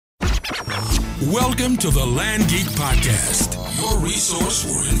Welcome to the Land Geek Podcast, your resource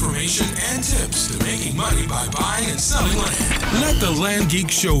for information and tips to making money by buying and selling land. Let the Land Geek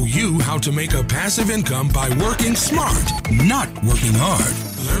show you how to make a passive income by working smart, not working hard.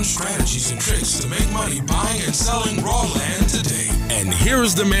 Learn strategies and tricks to make money buying and selling raw land today. And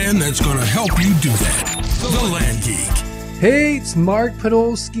here's the man that's going to help you do that, the Land Geek. Hey, it's Mark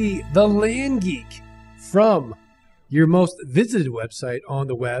Podolsky, the Land Geek, from your most visited website on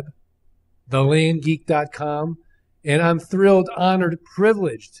the web, thelandgeek.com, and I'm thrilled, honored,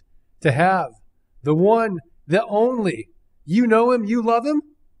 privileged to have the one, the only, you know him, you love him,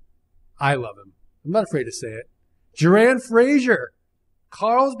 I love him. I'm not afraid to say it. Jeran Frazier,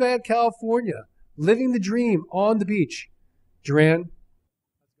 Carlsbad, California, living the dream on the beach. Jeran?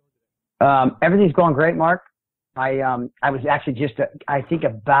 Everything's going great, Mark. I was actually just, I think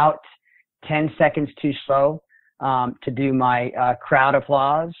about 10 seconds too slow to do my crowd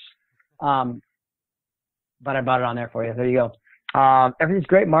applause. But I brought it on there for you. There you go. Everything's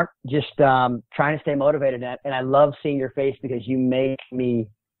great, Mark. Just trying to stay motivated. And I love seeing your face because you make me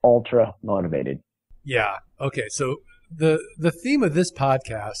ultra motivated. Yeah. Okay. So the theme of this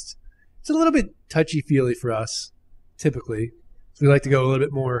podcast, it's a little bit touchy-feely for us, typically. So we like to go a little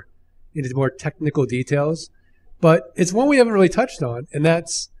bit more into the more technical details. But it's one we haven't really touched on, and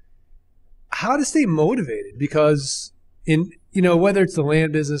that's how to stay motivated. Because whether it's the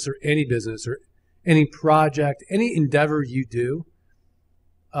land business or any project, any endeavor you do,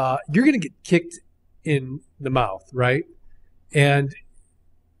 you're going to get kicked in the mouth, right? And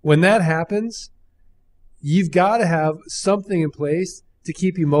when that happens, you've got to have something in place to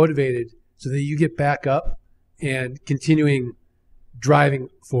keep you motivated so that you get back up and continuing driving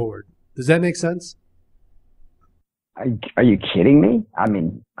forward. Does that make sense? Are you kidding me? I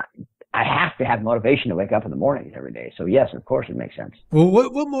mean, I have to have motivation to wake up in the mornings every day. So yes, of course it makes sense. Well,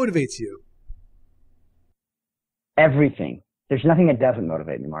 what motivates you? Everything. There's nothing that doesn't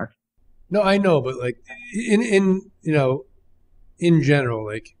motivate me, Mark. No, I know, but like in general,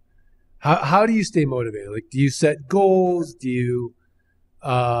 like how do you stay motivated? Like, do you set goals? Do you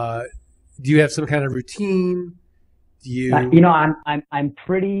have some kind of routine? Do you? I'm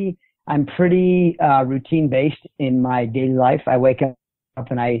pretty routine based in my daily life. I wake up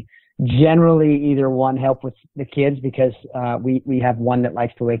and I generally either one, help with the kids because we have one that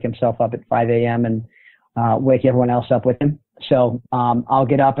likes to wake himself up at 5 a.m. and wake everyone else up with him. So I'll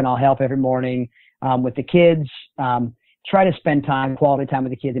get up and I'll help every morning with the kids, try to spend quality time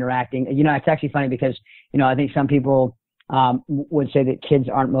with the kids interacting. It's actually funny because, I think some people would say that kids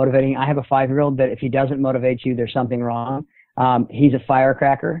aren't motivating. I have a 5-year-old that if he doesn't motivate you, there's something wrong. He's a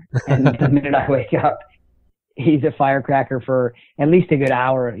firecracker. And the minute I wake up, he's a firecracker for at least a good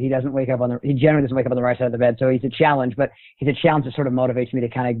hour. He generally doesn't wake up on the right side of the bed. So he's a challenge, but he's a challenge that sort of motivates me to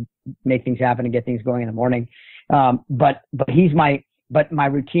kind of make things happen and get things going in the morning. But my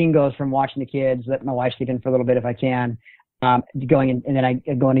routine goes from watching the kids, let my wife sleep in for a little bit if I can, going in, and then I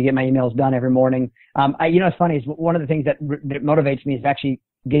go in to get my emails done every morning. It's funny is one of the things that motivates me is actually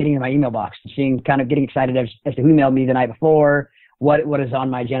getting in my email box, getting excited as to who emailed me the night before, what is on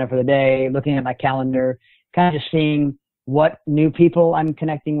my agenda for the day, looking at my calendar, kind of just seeing what new people I'm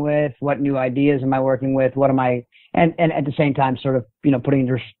connecting with, what new ideas am I working with, what am I, and at the same time, sort of, putting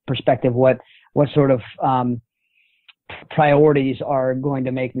into perspective what sort of priorities are going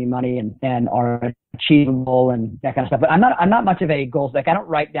to make me money and are achievable and that kind of stuff. But I'm not much of a goals. Like I don't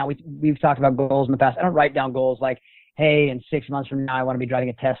write down, we've talked about goals in the past. I don't write down goals like, hey, in 6 months from now, I want to be driving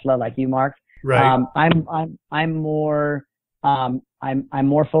a Tesla like you, Mark. Right. I'm more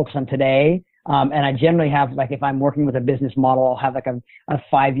focused on today. And I generally have, like, if I'm working with a business model, I'll have like a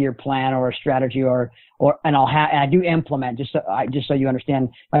 5-year plan or a strategy and I do implement just so you understand,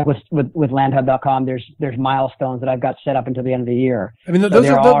 like with landhub.com, there's milestones that I've got set up until the end of the year. I mean, those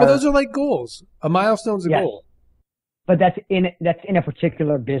are like goals. A milestone's a goal. But that's in a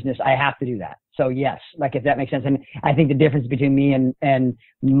particular business. I have to do that. So yes, like if that makes sense. And I think the difference between me and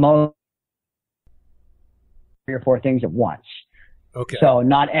most 3 or 4 things at once. Okay. So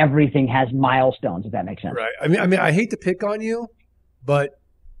not everything has milestones, if that makes sense. Right. I mean, I hate to pick on you, but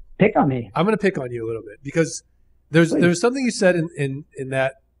pick on me. I'm going to pick on you a little bit because there's something you said in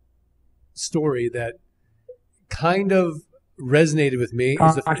that story that kind of resonated with me.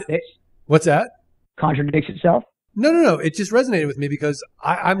 What's that? Contradicts itself? No. It just resonated with me because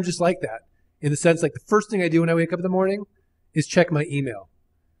I'm just like that in the sense like the first thing I do when I wake up in the morning is check my email.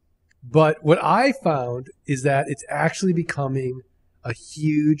 But what I found is that it's actually becoming a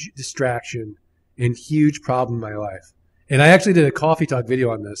huge distraction and huge problem in my life. And I actually did a coffee talk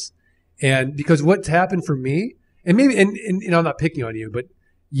video on this. And because what's happened for me, and maybe, and I'm not picking on you, but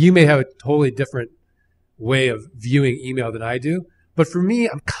you may have a totally different way of viewing email than I do. But for me,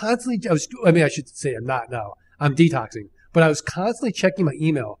 I'm constantly, I should say I'm not now. I'm detoxing. But I was constantly checking my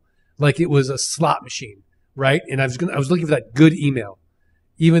email like it was a slot machine, right? And I was looking for that good email,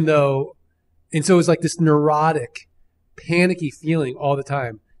 even though, and so it was like this neurotic, panicky feeling all the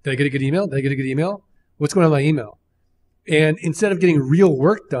time. Did I get a good email? Did I get a good email? What's going on in my email? And instead of getting real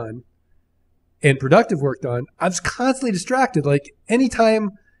work done and productive work done, I was constantly distracted. Like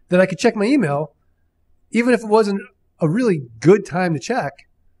anytime that I could check my email, even if it wasn't a really good time to check,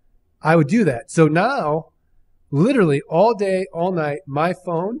 I would do that. So now, literally all day, all night, my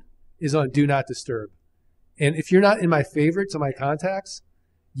phone is on Do Not Disturb. And if you're not in my favorites or my contacts,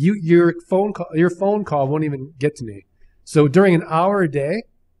 your phone call won't even get to me. So during an hour a day,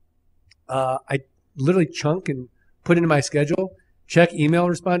 I literally chunk and put into my schedule, check email,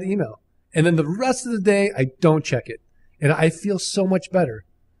 respond to email. And then the rest of the day, I don't check it. And I feel so much better.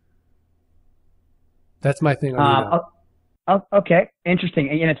 That's my thing on email. Okay. Interesting.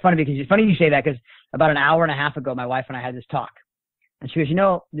 And it's funny because you say that because about an hour and a half ago, my wife and I had this talk. And she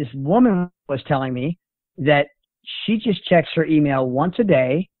goes, this woman was telling me that she just checks her email once a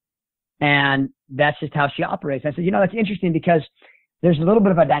day and that's just how she operates. And I said, that's interesting because there's a little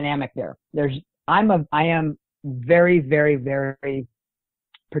bit of a dynamic there. I am very, very, very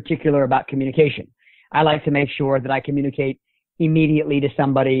particular about communication. I like to make sure that I communicate immediately to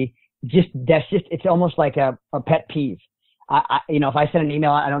somebody. It's almost like a pet peeve. If I send an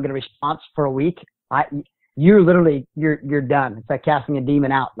email, I don't get a response for a week. You're done. It's like casting a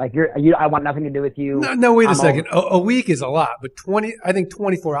demon out. Like I want nothing to do with you. No, wait a second. A week is a lot, but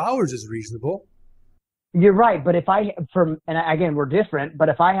 24 hours is reasonable. You're right. But and again, we're different, but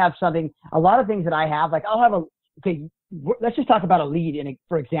if I have something, a lot of things that I have, like I'll have let's just talk about a lead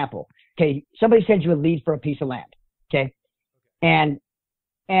for example. Okay. Somebody sends you a lead for a piece of land. Okay. And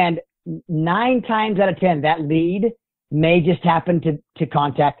 9 times out of 10, that lead may just happen to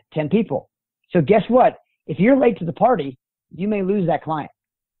contact 10 people. So guess what? If you're late to the party, you may lose that client.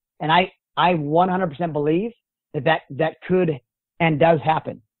 And I 100% believe that could and does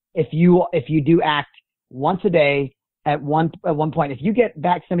happen. If you do act once a day at one point, if you get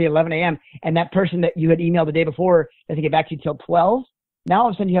back to somebody at 11 a.m. and that person that you had emailed the day before doesn't get back to you till 12, now all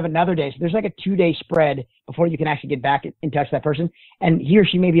of a sudden you have another day. So there's like a 2-day spread before you can actually get back in touch with that person. And he or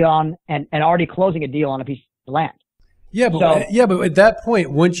she may be on and already closing a deal on a piece of land. Yeah, but at that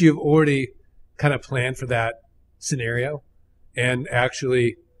point, once you've already kind of planned for that scenario and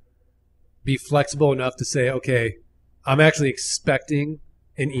actually be flexible enough to say, okay, I'm actually expecting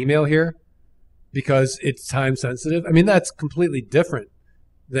an email here because it's time sensitive. I mean, that's completely different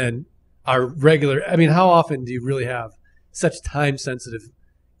than our regular. I mean, how often do you really have such time sensitive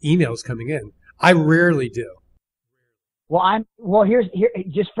emails coming in? I rarely do. Well, here,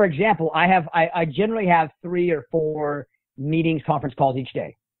 just for example, I generally have 3 or 4 meetings, conference calls each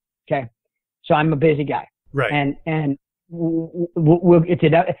day. Okay. So I'm a busy guy. Right. And whether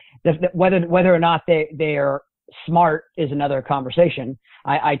or not they are smart is another conversation.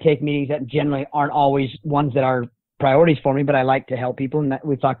 I take meetings that generally aren't always ones that are priorities for me, but I like to help people. And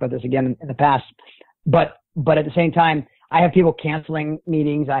we've talked about this again in the past, but at the same time, I have people canceling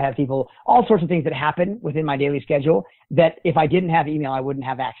meetings. I have all sorts of things that happen within my daily schedule that if I didn't have email, I wouldn't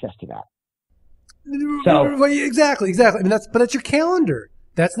have access to that. So exactly. I mean, that's your calendar.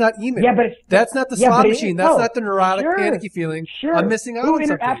 That's not email. Yeah, but that's not the slot machine. That's not the neurotic, panicky feeling. Sure. I'm missing out on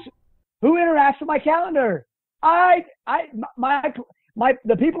something. Who interacts with my calendar? The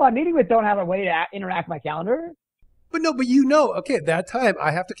people I'm meeting with don't have a way to interact with my calendar. But okay, at that time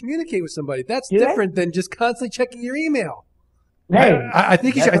I have to communicate with somebody. That's different than just constantly checking your email. Hey, I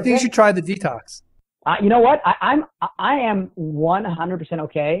think you should try the detox. You know what? I am 100%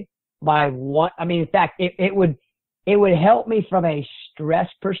 okay by one. I mean, in fact, it would help me from a stress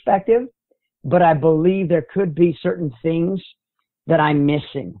perspective, but I believe there could be certain things that I'm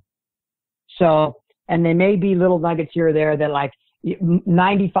missing. So, and there may be little nuggets here or there that like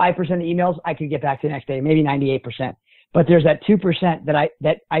 95% of emails I could get back to the next day, maybe 98%. But there's that 2% that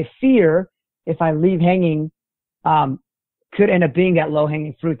I fear if I leave hanging, could end up being that low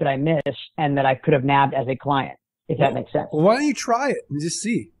hanging fruit that I miss and that I could have nabbed as a client, if that makes sense. Well, why don't you try it and just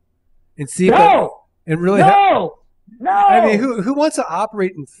see? And see No! I mean, who wants to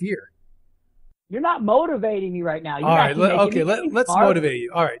operate in fear? You're not motivating me right now. All right. Let's motivate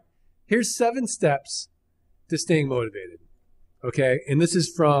you. All right. Here's 7 steps to staying motivated. Okay. And this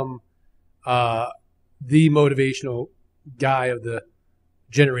is from the motivational guy of the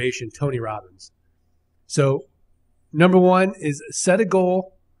generation, Tony Robbins. So number 1 is set a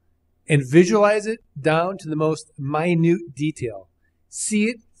goal and visualize it down to the most minute detail. See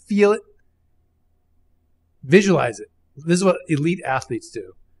it, feel it, visualize it. This is what elite athletes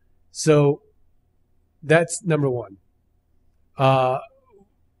do. So that's number one.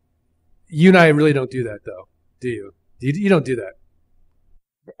 You and I really don't do that, though, do you? You don't do that.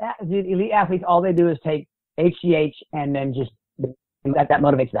 Dude, elite athletes, all they do is take HGH and then just that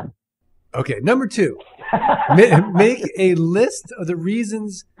motivates them. Okay, number two, make a list of the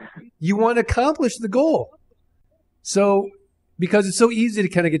reasons you want to accomplish the goal. So, because it's so easy to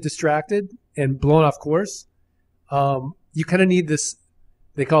kind of get distracted and blown off course, you kind of need this,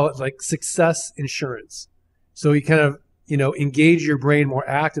 they call it like success insurance. So you kind of, engage your brain more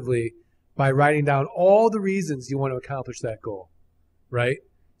actively by writing down all the reasons you want to accomplish that goal, right?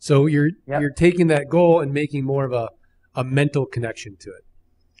 So you're taking that goal and making more of a mental connection to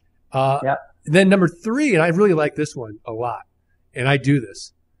it. Then number three, and I really like this one a lot, and I do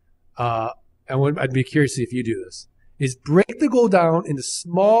this. I'd be curious to see if you do this, is break the goal down into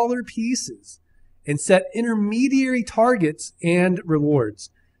smaller pieces and set intermediary targets and rewards.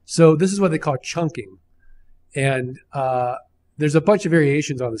 So this is what they call chunking. And there's a bunch of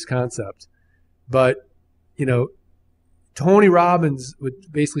variations on this concept. But, Tony Robbins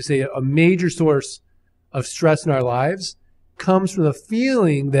would basically say a major source of stress in our lives comes from the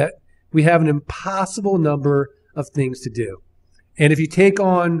feeling that we have an impossible number of things to do. And if you take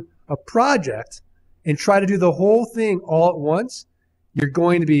on a project and try to do the whole thing all at once, you're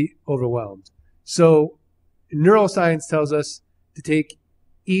going to be overwhelmed. So neuroscience tells us to take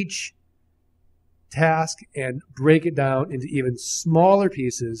each task and break it down into even smaller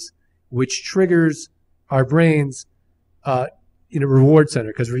pieces, which triggers our brains in a reward center,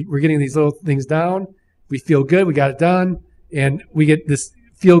 because we're getting these little things down. We feel good. We got it done. And we get this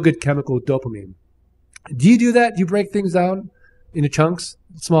feel-good chemical dopamine. Do you do that? Do you break things down into chunks,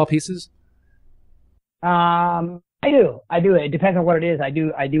 small pieces? I do. It depends on what it is. I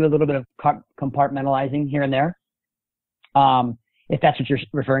do a little bit of compartmentalizing here and there, if that's what you're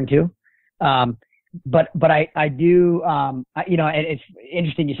referring to. But I do, and it's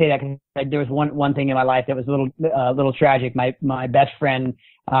interesting you say that, because there was one thing in my life that was a little tragic. My best friend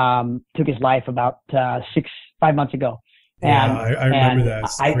took his life about 5 months ago. Yeah, I remember that.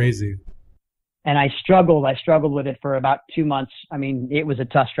 It's crazy. And I struggled with it for about 2 months. I mean, it was a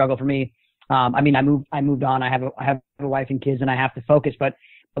tough struggle for me. I moved on. I have a wife and kids, and I have to focus. But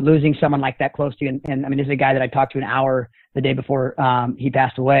losing someone like that close to you, and I mean, this is a guy that I talked to an hour the day before he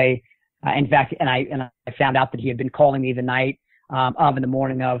passed away. In fact, and I found out that he had been calling me the night in the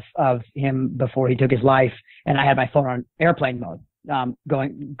morning of him before he took his life, and I had my phone on airplane mode.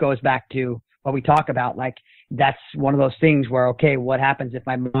 Goes back to what we talk about, like that's one of those things where, okay, what happens if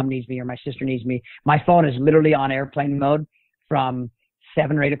my mom needs me or my sister needs me? My phone is literally on airplane mode from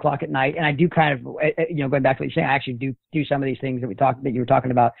 7 or 8 o'clock at night. And I do kind of, going back to what you're saying, I actually do some of these things that you were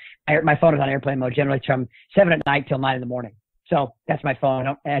talking about. My phone is on airplane mode generally from 7 at night till 9 in the morning. So that's my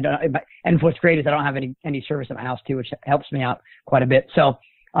phone. And what's great is I don't have any service at my house too, which helps me out quite a bit. So,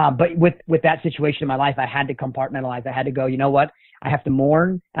 but with that situation in my life, I had to compartmentalize. I had to go, you know what? I have to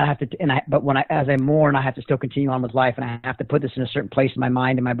mourn. As I mourn, I have to still continue on with life, and I have to put this in a certain place in my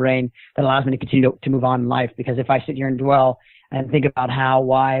mind and my brain that allows me to continue to move on in life. Because if I sit here and dwell and think about how,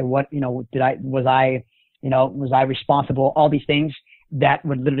 why, what, was I responsible? All these things that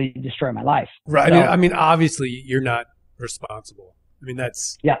would literally destroy my life. Right. So, I mean, obviously you're not responsible. I mean,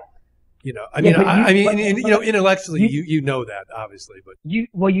 that's, yeah. Intellectually, you know that, obviously, but you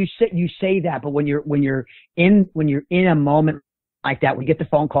say that, but when you're in a moment like that, when you get the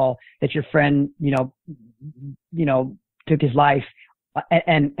phone call that your friend, took his life,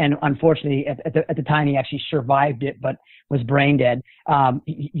 and unfortunately at the time he actually survived it, but was brain dead. I'm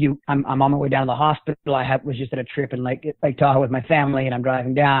on my way down to the hospital. Was just at a trip in Lake Tahoe with my family, and I'm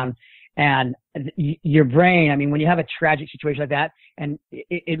driving down. And your brain, I mean, when you have a tragic situation like that, and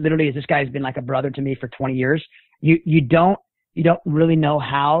it literally is, this guy's been like a brother to me for 20 years. You don't really know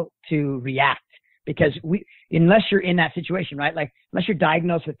how to react, because unless you're in that situation, right? Like, unless you're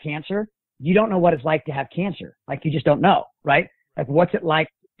diagnosed with cancer, you don't know what it's like to have cancer. Like, you just don't know, right? Like, what's it like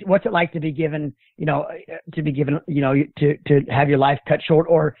to be given, to have your life cut short,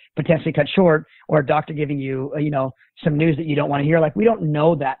 or potentially cut short, or a doctor giving you, some news that you don't want to hear. Like, we don't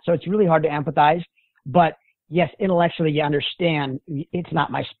know that. So it's really hard to empathize. But yes, intellectually you understand it's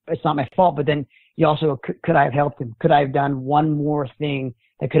not my fault, but then you also, could I have helped him? Could I have done one more thing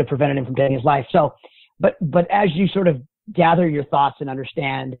that could have prevented him from taking his life? So, but as you sort of gather your thoughts and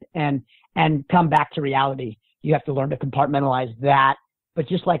understand and come back to reality, you have to learn to compartmentalize that. But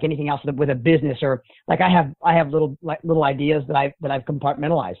just like anything else with a business, or like I have little ideas that I've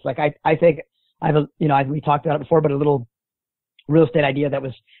compartmentalized. Like I think I have we talked about it before, but a little real estate idea that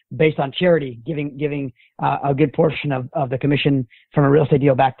was based on charity, giving a good portion of the commission from a real estate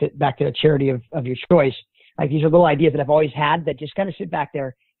deal back to a charity of your choice. Like, these are little ideas that I've always had that just kind of sit back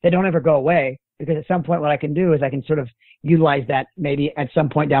there. They don't ever go away, because at some point what I can do is I can sort of utilize that maybe at some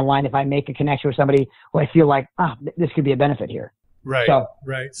point down the line if I make a connection with somebody who I feel like, this could be a benefit here. Right. So,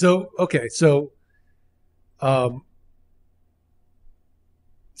 right. So, okay. So, so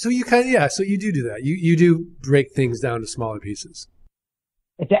you so you do that. You do break things down to smaller pieces.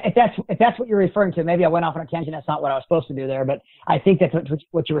 If that's what you're referring to, maybe I went off on a tangent. That's not what I was supposed to do there, but I think that's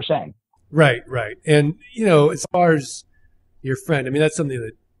what you were saying. Right. Right. And, as far as your friend, I mean, that's something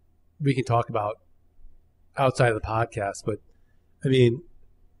that we can talk about outside of the podcast, but I mean,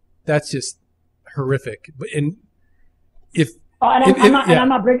 that's just horrific. But I'm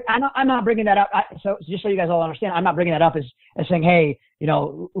not bringing that up. So just so you guys all understand, I'm not bringing that up as saying, hey,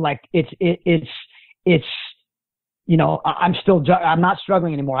 like I'm not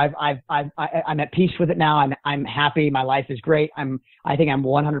struggling anymore. I'm at peace with it now. I'm happy. My life is great. I think I'm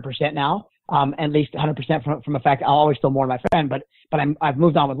 100% now. At least 100% from the fact I'll always still mourn my friend, but I've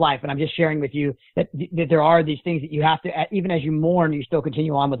moved on with life, and I'm just sharing with you that there are these things that you have to, even as you mourn, you still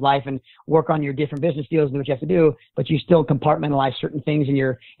continue on with life and work on your different business deals and do what you have to do, but you still compartmentalize certain things in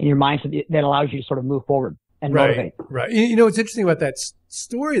your mind that allows you to sort of move forward and motivate. Right. What's interesting about that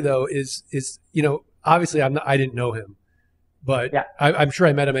story though is obviously I didn't know him, but yeah. I'm sure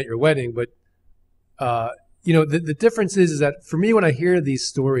I met him at your wedding, but the difference is that for me, when I hear these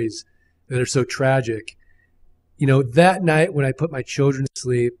stories that are so tragic, that night when I put my children to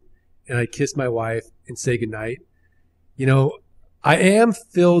sleep and I kiss my wife and say goodnight, I am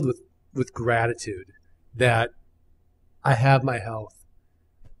filled with gratitude that I have my health.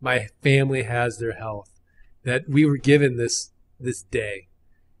 My family has their health, that we were given this day.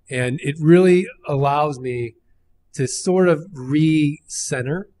 And it really allows me to sort of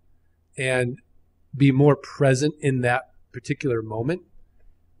re-center and be more present in that particular moment.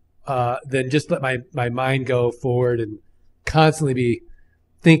 Than just let my mind go forward and constantly be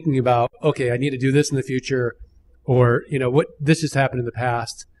thinking about, okay, I need to do this in the future, or, what this just happened in the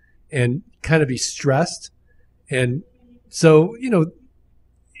past, and kind of be stressed. And so,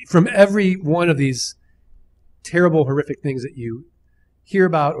 from every one of these terrible, horrific things that you hear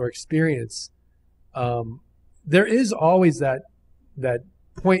about or experience, there is always that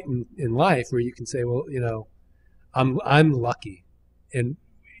point in life where you can say, well, I'm lucky. And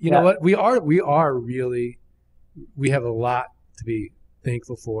you know what? We have a lot to be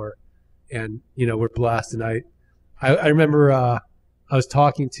thankful for, and we're blessed. And I remember I was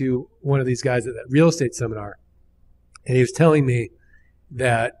talking to one of these guys at that real estate seminar, and he was telling me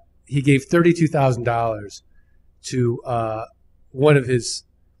that he gave $32,000 to one of his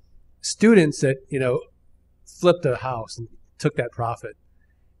students that flipped a house and took that profit,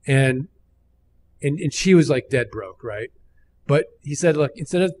 and she was like dead broke, right? But he said, look,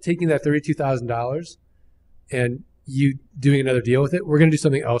 instead of taking that $32,000 and you doing another deal with it, we're going to do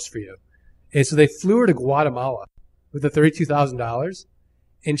something else for you. And so they flew her to Guatemala with the $32,000,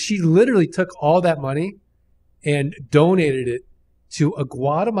 and she literally took all that money and donated it to a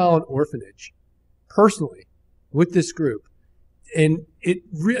Guatemalan orphanage personally with this group. And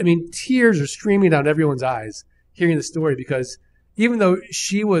tears are streaming down everyone's eyes hearing the story, because even though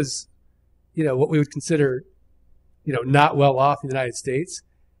she was, what we would consider not well off in the United States,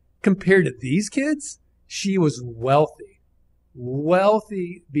 compared to these kids, she was wealthy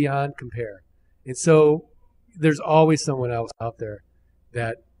beyond compare. And so there's always someone else out there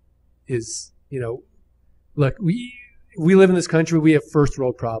that is, look, we live in this country, we have first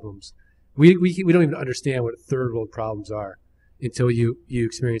world problems. We don't even understand what third world problems are until you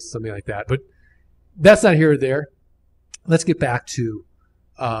experience something like that. But that's not here or there. Let's get back to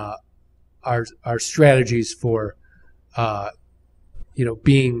our strategies for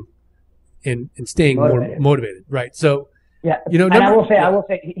being and staying more motivated, right? So, yeah, and I will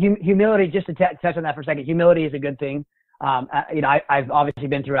say, humility. Just to touch on that for a second, humility is a good thing. I've obviously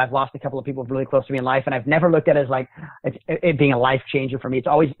been through. I've lost a couple of people really close to me in life, and I've never looked at it as like it being a life changer for me.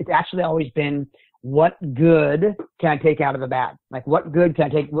 It's actually always been, what good can I take out of the bad? Like, what good can I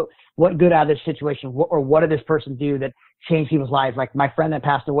take? What good out of this situation? What did this person do that changed people's lives? Like my friend that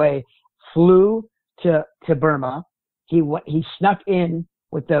passed away flew to Burma. He snuck in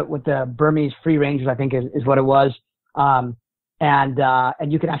with the Burmese Free Rangers, I think is what it was. And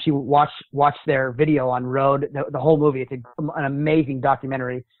you can actually watch their video on Road, the whole movie. It's an amazing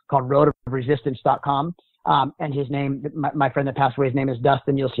documentary called roadofresistance.com. And his name, my friend that passed away, his name is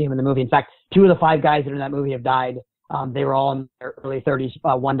Dustin. You'll see him in the movie. In fact, 2 of the 5 guys that are in that movie have died They were all in their early 30s.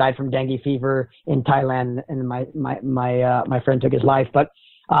 One died from dengue fever in Thailand, and my friend took his life. But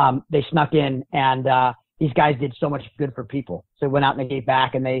they snuck in, and these guys did so much good for people. So they went out and they gave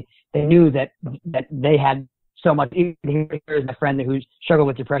back, and they knew that they had so much. Here's my friend who's struggled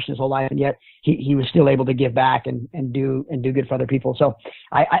with depression his whole life, and yet he was still able to give back and do good for other people. So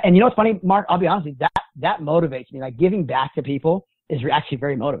and you know what's funny, Mark? I'll be honest with you, that motivates me. Like, giving back to people is actually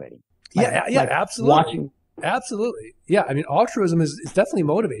very motivating. Like, yeah, absolutely. Absolutely. Yeah. I mean, altruism is definitely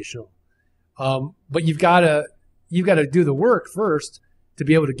motivational. But you've got to do the work first to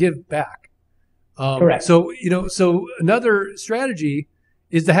be able to give back. Correct. So, so another strategy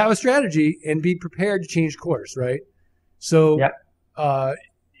is to have a strategy and be prepared to change course, right? So, yep.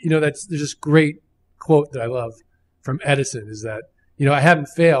 There's this great quote that I love from Edison is that, I haven't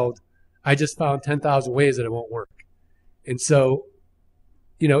failed. I just found 10,000 ways that it won't work. And so,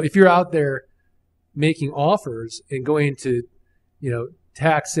 if you're out there making offers and going to,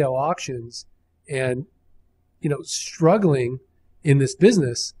 tax sale auctions and, struggling in this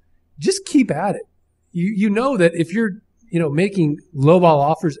business, just keep at it. You know that if you're, making lowball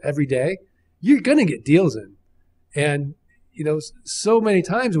offers every day, you're going to get deals in. And, so many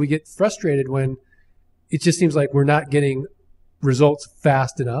times we get frustrated when it just seems like we're not getting results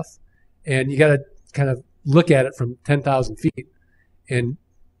fast enough. And you got to kind of look at it from 10,000 feet and,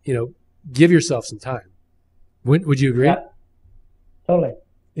 give yourself some time. Would you agree? Yeah. Totally.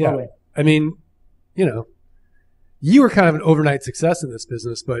 Yeah. Totally. I mean, you were kind of an overnight success in this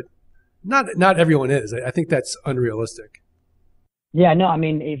business, but not everyone is. I think that's unrealistic. Yeah, no, I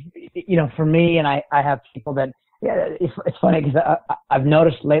mean, for me, and I have people that, it's funny because I've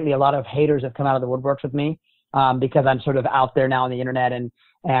noticed lately a lot of haters have come out of the woodworks with me, because I'm sort of out there now on the internet and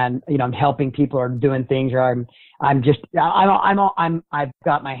I'm helping people or doing things, or I've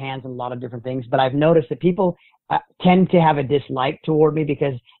got my hands in a lot of different things, but I've noticed that people tend to have a dislike toward me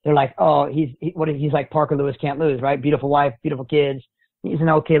because they're like, oh, he's like Parker Lewis can't lose, right? Beautiful wife, beautiful kids. He's an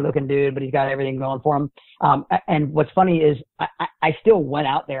okay looking dude, but he's got everything going for him. And what's funny is I still went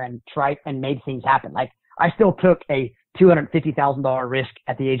out there and tried and made things happen. Like, I still took a $250,000 risk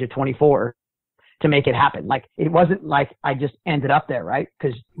at the age of 24 to make it happen. Like, it wasn't like I just ended up there, right?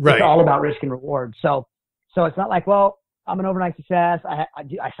 Because it's all about risk and reward. So it's not like, well, I'm an overnight success. I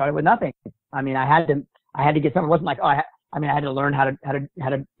started with nothing. I mean, I had to get something. It wasn't like, oh, I had to learn how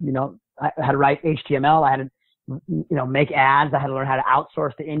to write HTML. I had to, make ads. I had to learn how to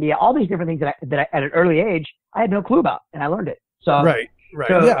outsource to India. All these different things that I, at an early age, I had no clue about, and I learned it. So right.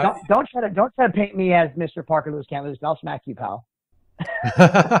 So yeah. don't try to paint me as Mr. Parker Lewis can't lose. I'll smack you, pal.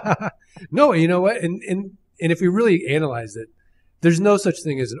 No, you know what? And if we really analyze it, there's no such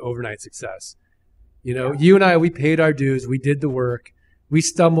thing as an overnight success. You and I, we paid our dues. We did the work. We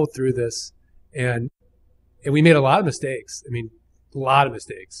stumbled through this, and we made a lot of mistakes. I mean, a lot of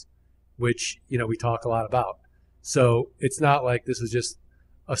mistakes, which, we talk a lot about. So it's not like this was just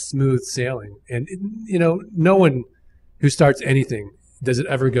a smooth sailing. And, no one who starts anything does it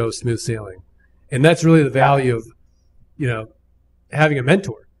ever go smooth sailing. And that's really the value of, having a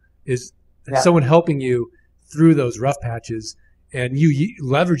mentor is someone helping you through those rough patches and you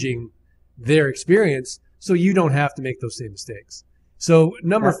leveraging their experience so you don't have to make those same mistakes. So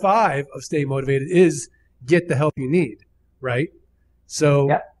number 5 of staying motivated is get the help you need, right?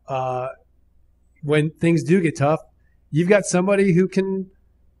 So when things do get tough, you've got somebody who can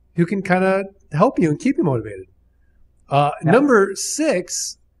kind of help you and keep you motivated. Number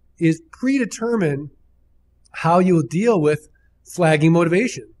 6 is predetermine how you will deal with flagging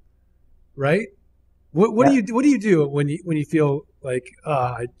motivation, right? What do you do when you feel like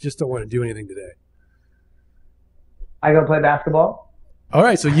I just don't want to do anything today? I go play basketball. All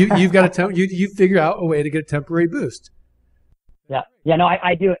right, so you've got you figure out a way to get a temporary boost. Yeah, no,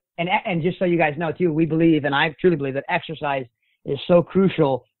 I do. And just so you guys know too, we believe, and I truly believe, that exercise is so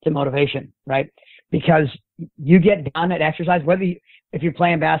crucial to motivation, right? Because you get done at exercise, if you're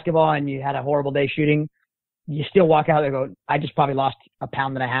playing basketball and you had a horrible day shooting, you still walk out there and go, I just probably lost 1.5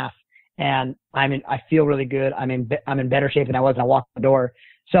 pounds, and I feel really good. I'm in better shape than I was when I walked the door.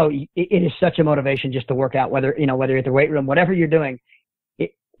 So it is such a motivation just to work out, whether you're at the weight room, whatever you're doing,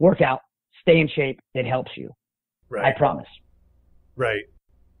 work out, stay in shape. It helps you. Right. I promise. Right.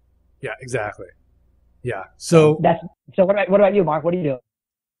 Yeah, exactly. Yeah. So what about you, Mark? What do you do?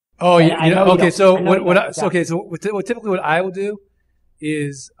 Oh, okay. So typically what I will do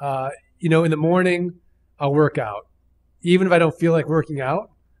is, in the morning I'll work out. Even if I don't feel like working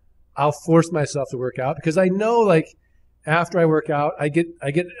out, I'll force myself to work out because I know, like, after I work out, I get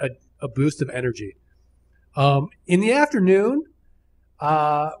a boost of energy. In the afternoon,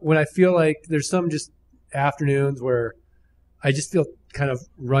 when I feel like there's some just afternoons where I just feel kind of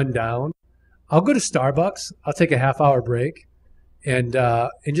run down, I'll go to Starbucks. I'll take a half-hour break and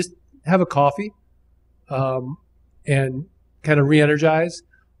just have a coffee and kind of re-energize.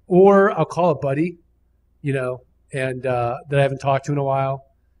 Or I'll call a buddy, and that I haven't talked to in a while,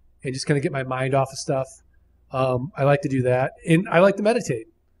 and just kind of get my mind off of stuff. I like to do that, and I like to meditate.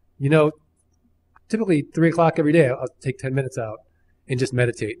 Typically 3 o'clock every day, I'll take 10 minutes out and just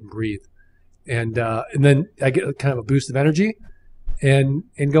meditate and breathe, and then I get kind of a boost of energy, and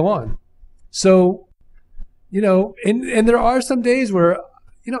go on. So, and there are some days where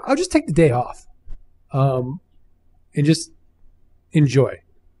I'll just take the day off, and just enjoy,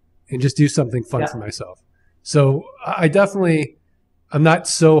 and just do something fun for myself. So I'm not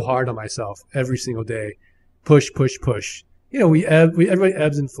so hard on myself every single day. Push. Everybody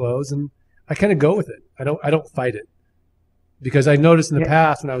ebbs and flows, and I kind of go with it. I don't fight it, because I noticed in the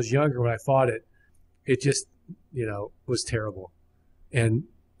past when I was younger, when I fought it, it just, was terrible. And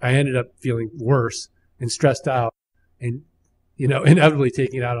I ended up feeling worse and stressed out and, inevitably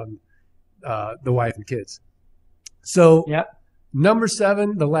taking it out on the wife and kids. So number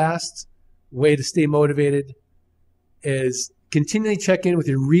 7, the last way to stay motivated is continually check in with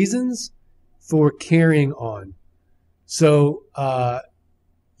your reasons for carrying on. So, I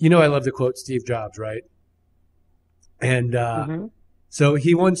love to quote Steve Jobs, right? And so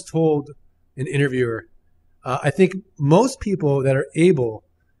he once told an interviewer, I think most people that are able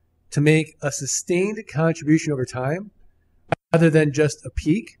to make a sustained contribution over time, rather than just a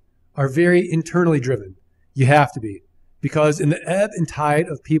peak, are very internally driven. You have to be. Because in the ebb and tide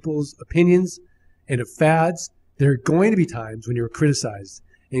of people's opinions and of fads, there are going to be times when you're criticized.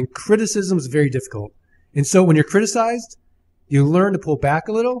 And criticism is very difficult. And so when you're criticized, you learn to pull back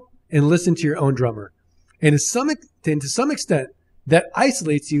a little and listen to your own drummer. And to some extent, that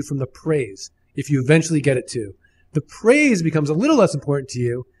isolates you from the praise if you eventually get it too. The praise becomes a little less important to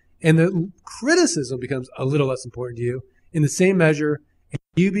you, and the criticism becomes a little less important to you in the same measure, and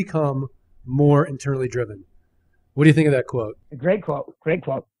you become more internally driven. What do you think of that quote? Great quote.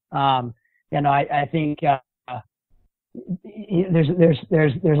 I think there's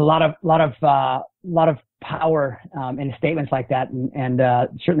a lot of power in statements like that, and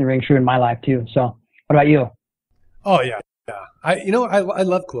certainly rings true in my life too. So, what about you? Oh yeah. I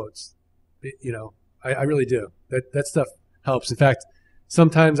love quotes. I really do. That stuff helps. In fact,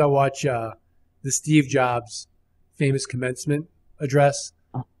 sometimes I watch the Steve Jobs famous commencement address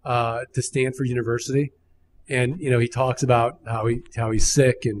to Stanford University. And, he talks about how he's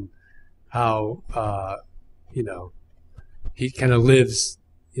sick and how, he kind of lives,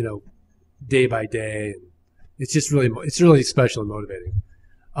 day by day. And it's really special and motivating.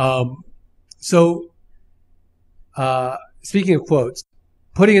 Speaking of quotes,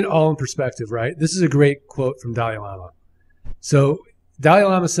 putting it all in perspective, right? This is a great quote from Dalai Lama. So Dalai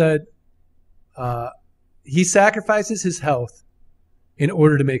Lama said, he sacrifices his health in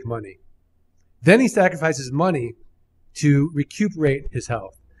order to make money. Then he sacrifices money to recuperate his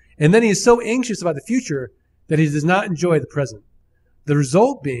health. And then he is so anxious about the future that he does not enjoy the present. The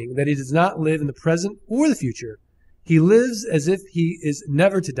result being that he does not live in the present or the future. He lives as if he is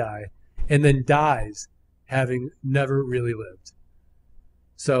never to die, and then dies having never really lived.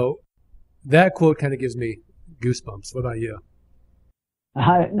 So that quote kind of gives me goosebumps. What about you?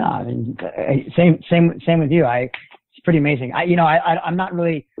 No, I mean, same with you. It's pretty amazing. I'm not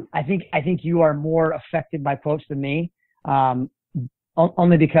really. I think you are more affected by quotes than me,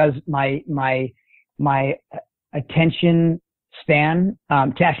 only because my attention span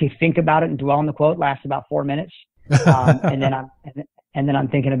to actually think about it and dwell on the quote lasts about 4 minutes, and then I'm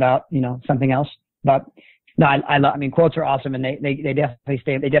thinking about something else. But no, I mean, quotes are awesome, and they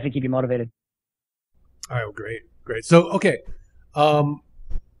definitely keep you motivated. All right, well, great. So okay,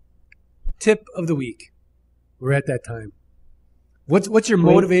 tip of the week. We're at that time. What's your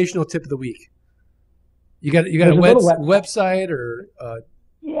motivational tip of the week? You got a website or a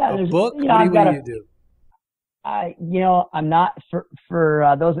book? What do you do? I'm not,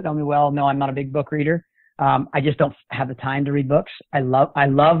 for those that know me well, know I'm not a big book reader. I just don't have the time to read books. I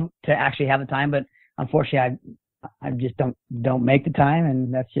love to actually have the time, but unfortunately I just don't make the time,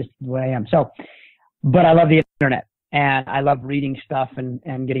 and that's just the way I am. So, but I love the internet, and I love reading stuff and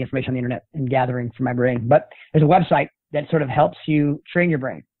getting information on the internet and gathering from my brain. But there's a website that sort of helps you train your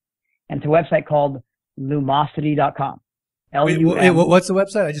brain. And it's a website called Lumosity.com. Wait, what's the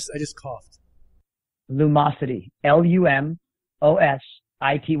website? I just coughed. Lumosity. Lumosity.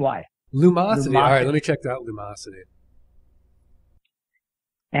 Lumosity. All right, let me check that out. Lumosity.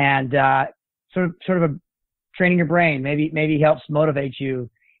 And sort of a training your brain. Maybe helps motivate you,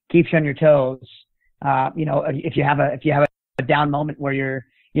 keeps you on your toes, If you have a down moment where you're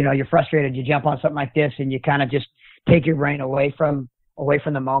frustrated, you jump on something like this and you kind of just take your brain away from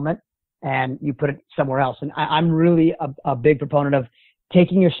the moment and you put it somewhere else. And I'm really a big proponent of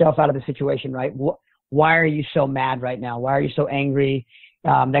taking yourself out of the situation, right? Why are you so mad right now? Why are you so angry?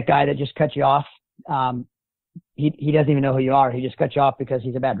 That guy that just cut you off, he doesn't even know who you are. He just cut you off because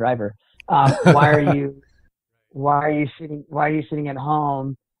he's a bad driver. Why are you sitting at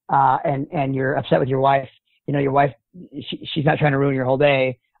home, and you're upset with your wife? Your wife, she's not trying to ruin your whole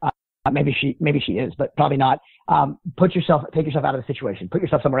day. Maybe she is, but probably not. Take yourself out of the situation. Put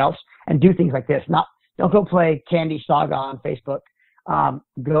yourself somewhere else and do things like this. Don't go play Candy Saga on Facebook. Go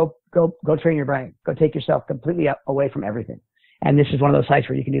train your brain. Go take yourself completely away from everything. And this is one of those sites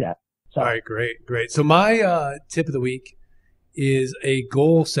where you can do that. So. All right, great. So my tip of the week is a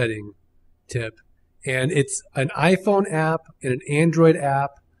goal setting tip, and it's an iPhone app and an Android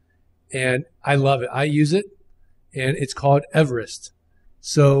app, and I love it. I use it, and it's called Everest.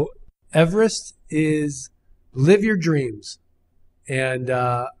 So Everest is live your dreams, and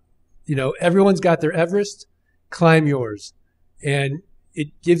everyone's got their Everest. Climb yours, and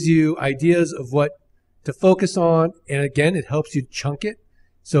it gives you ideas of what to focus on, and again, it helps you chunk it.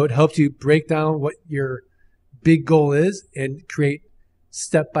 So it helps you break down what your big goal is and create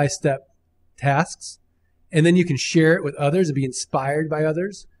step-by-step tasks. And then you can share it with others and be inspired by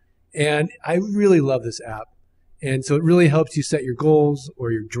others. And I really love this app. And so it really helps you set your goals or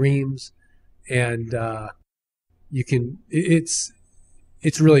your dreams. And it's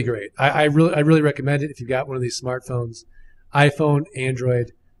really great. I really recommend it if you've got one of these smartphones, iPhone,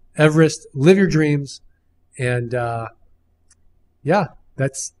 Android, Everest, live your dreams. And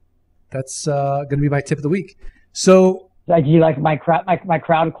that's going to be my tip of the week. So, do you like my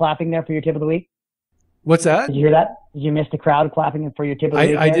crowd clapping there for your tip of the week? What's that? Did you hear that? Did you miss the crowd clapping for your tip of the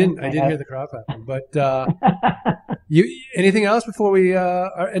week? I didn't hear the crowd clapping. But anything else before we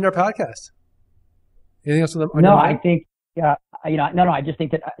end our podcast? Anything else on the? No, I think I just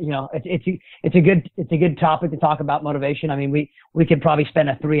think that it's a good topic to talk about motivation. I mean, we could probably spend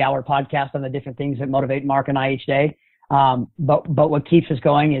a 3-hour podcast on the different things that motivate Mark and I each day. But what keeps us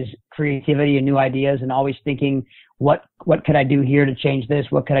going is creativity and new ideas, and always thinking, what could I do here to change this?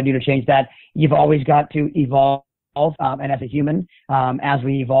 What could I do to change that? You've always got to evolve, and as a human, as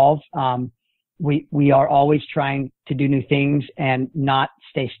we evolve, we are always trying to do new things and not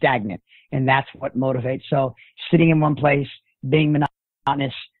stay stagnant, and that's what motivates. So sitting in one place, being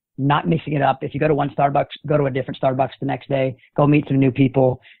monotonous, not mixing it up. If you go to one Starbucks, go to a different Starbucks the next day. Go meet some new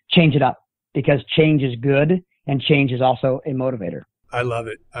people. Change it up, because change is good. And change is also a motivator. I love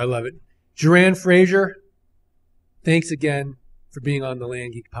it. Jeran Fraser, thanks again for being on the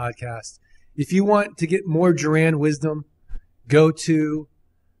Land Geek podcast. If you want to get more Jeran wisdom, go to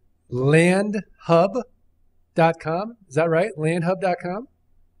landhub.com. Is that right? Landhub.com?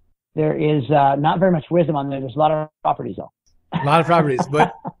 There is not very much wisdom on there. There's a lot of properties, though. A lot of properties,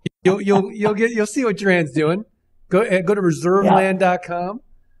 but you'll see what Jeran's doing. Go to reserveland.com,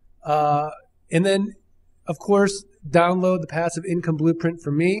 and then, of course, download the Passive Income Blueprint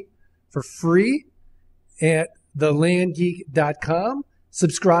from me for free at thelandgeek.com.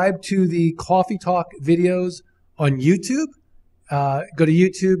 Subscribe to the Coffee Talk videos on YouTube. Go to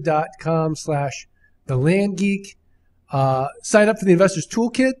youtube.com/thelandgeek. Sign up for the Investors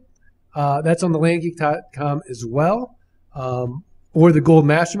Toolkit. That's on thelandgeek.com as well. Or the Gold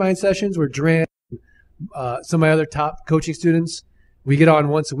Mastermind sessions where Jeran, some of my other top coaching students, we get on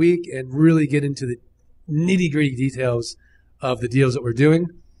once a week and really get into the nitty-gritty details of the deals that we're doing.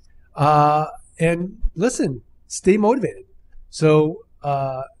 And listen, stay motivated. So,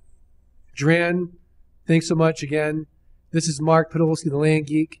 Jeran, thanks so much again. This is Mark Podolsky, the Land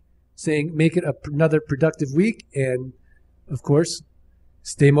Geek, saying make it another productive week. And, of course,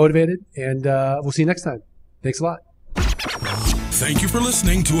 stay motivated. And we'll see you next time. Thanks a lot. Thank you for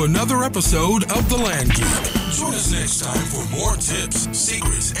listening to another episode of The Land Geek. Join us next time for more tips,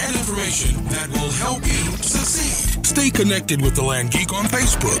 secrets, and information that will help you succeed. Stay connected with The Land Geek on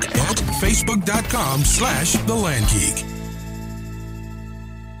Facebook at facebook.com/The Land Geek.